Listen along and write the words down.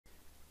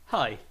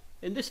Hi,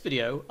 in this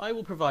video I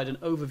will provide an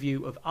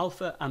overview of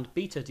alpha and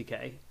beta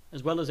decay,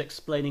 as well as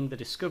explaining the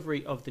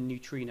discovery of the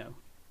neutrino.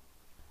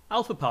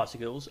 Alpha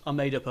particles are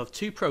made up of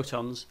 2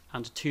 protons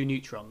and 2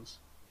 neutrons,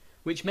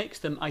 which makes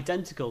them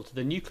identical to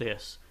the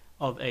nucleus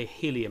of a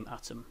helium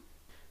atom.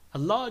 A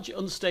large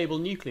unstable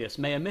nucleus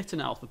may emit an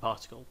alpha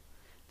particle.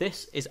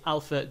 This is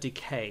alpha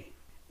decay.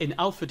 In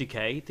alpha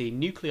decay, the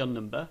nucleon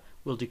number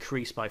will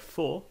decrease by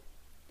 4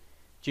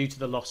 due to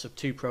the loss of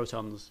 2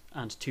 protons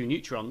and 2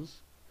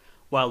 neutrons,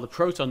 while the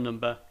proton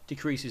number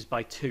decreases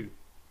by 2.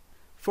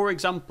 For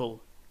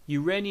example,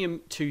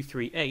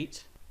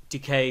 uranium-238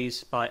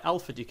 decays by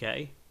alpha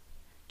decay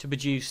to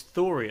produce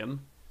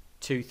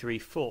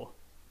thorium-234.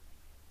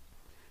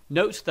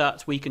 Note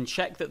that we can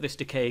check that this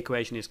decay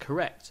equation is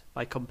correct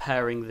by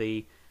comparing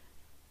the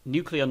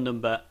nucleon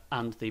number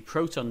and the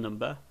proton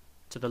number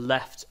to the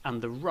left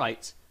and the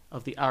right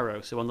of the arrow.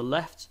 So on the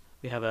left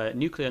we have a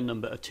nucleon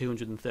number of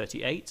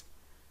 238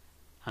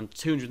 and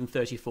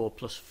 234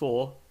 plus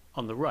 4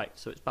 on the right,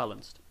 so it's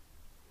balanced.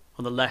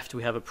 On the left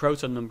we have a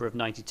proton number of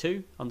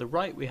 92, on the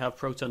right we have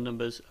proton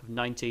numbers of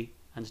 90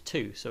 and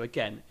 2, so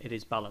again it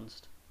is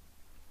balanced.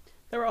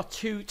 There are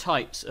 2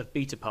 types of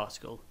beta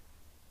particle,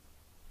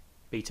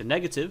 beta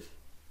negative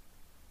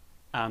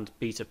and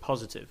beta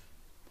positive.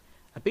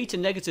 A beta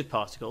negative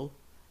particle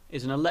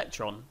is an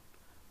electron,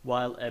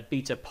 while a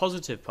beta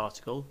positive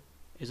particle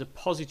is a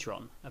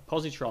positron. A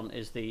positron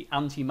is the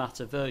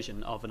antimatter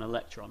version of an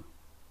electron.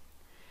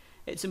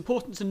 It's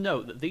important to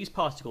note that these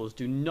particles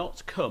do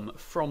not come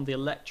from the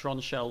electron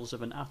shells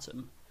of an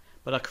atom,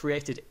 but are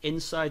created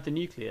inside the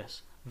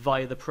nucleus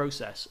via the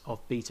process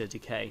of beta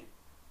decay.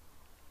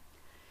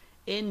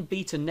 In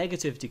beta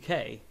negative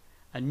decay,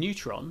 a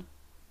neutron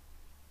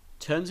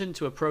turns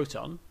into a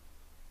proton,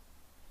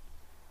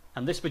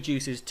 and this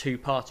produces 2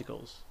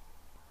 particles,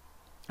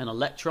 an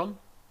electron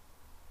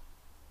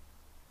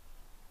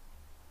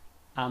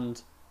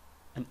and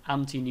an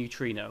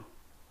antineutrino.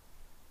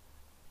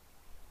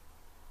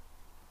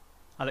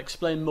 I'll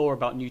explain more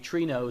about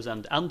neutrinos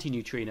and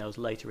antineutrinos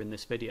later in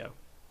this video.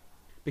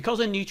 Because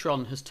a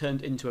neutron has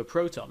turned into a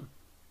proton,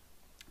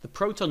 the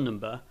proton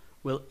number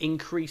will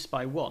increase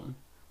by 1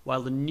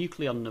 while the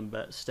nucleon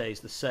number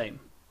stays the same.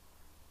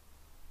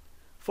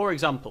 For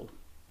example,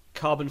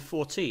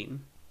 carbon-14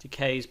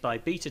 decays by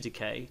beta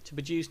decay to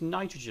produce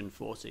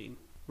nitrogen-14,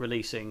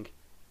 releasing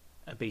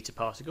a beta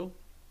particle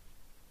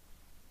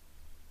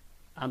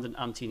and an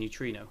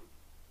antineutrino.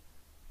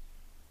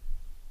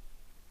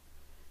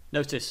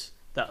 Notice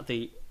that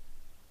the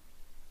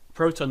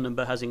proton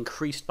number has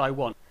increased by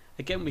 1.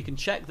 Again, we can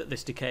check that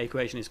this decay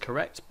equation is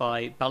correct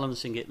by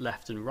balancing it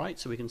left and right,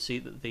 so we can see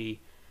that the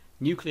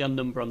nucleon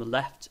number on the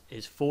left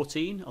is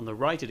 14, on the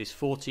right it is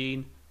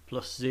 14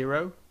 plus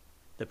 0.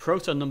 The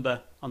proton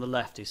number on the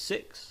left is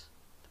 6,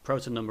 the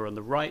proton number on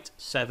the right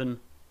 7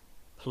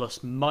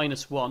 plus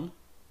minus 1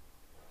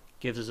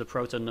 gives us a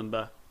proton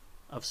number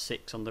of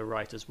 6 on the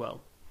right as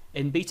well.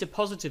 In beta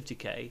positive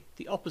decay,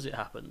 the opposite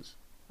happens.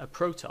 A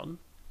proton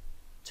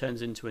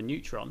turns into a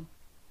neutron,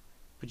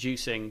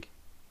 producing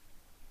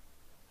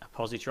a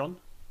positron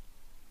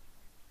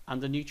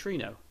and a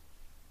neutrino.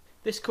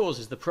 This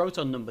causes the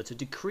proton number to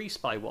decrease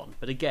by 1,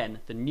 but again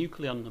the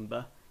nucleon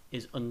number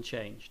is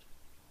unchanged.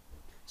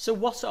 So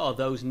what are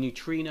those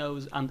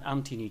neutrinos and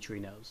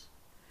antineutrinos?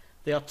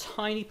 They are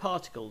tiny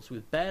particles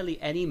with barely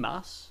any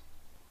mass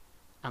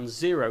and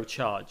 0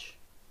 charge.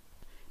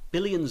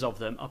 Billions of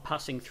them are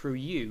passing through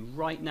you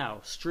right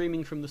now,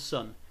 streaming from the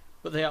sun,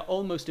 but they are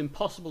almost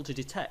impossible to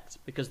detect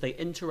because they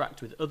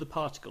interact with other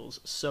particles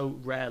so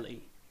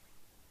rarely.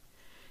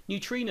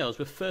 Neutrinos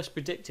were first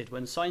predicted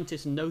when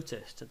scientists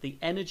noticed that the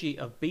energy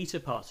of beta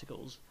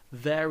particles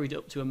varied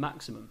up to a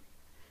maximum,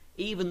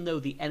 even though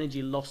the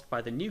energy lost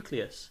by the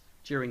nucleus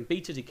during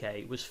beta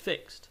decay was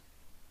fixed.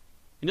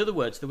 In other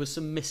words, there was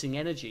some missing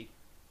energy.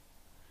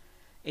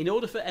 In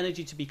order for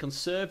energy to be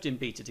conserved in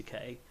beta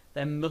decay,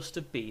 there must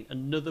have been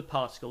another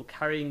particle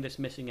carrying this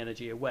missing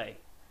energy away,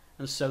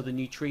 and so the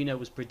neutrino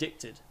was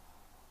predicted.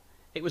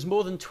 It was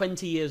more than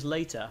 20 years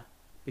later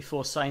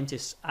before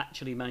scientists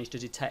actually managed to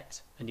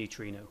detect a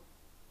neutrino.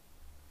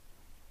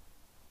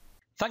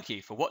 Thank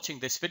you for watching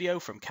this video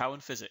from Cowen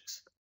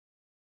Physics.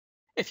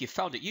 If you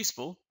found it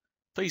useful,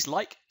 please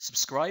like,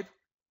 subscribe,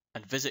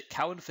 and visit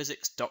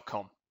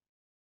cowenphysics.com.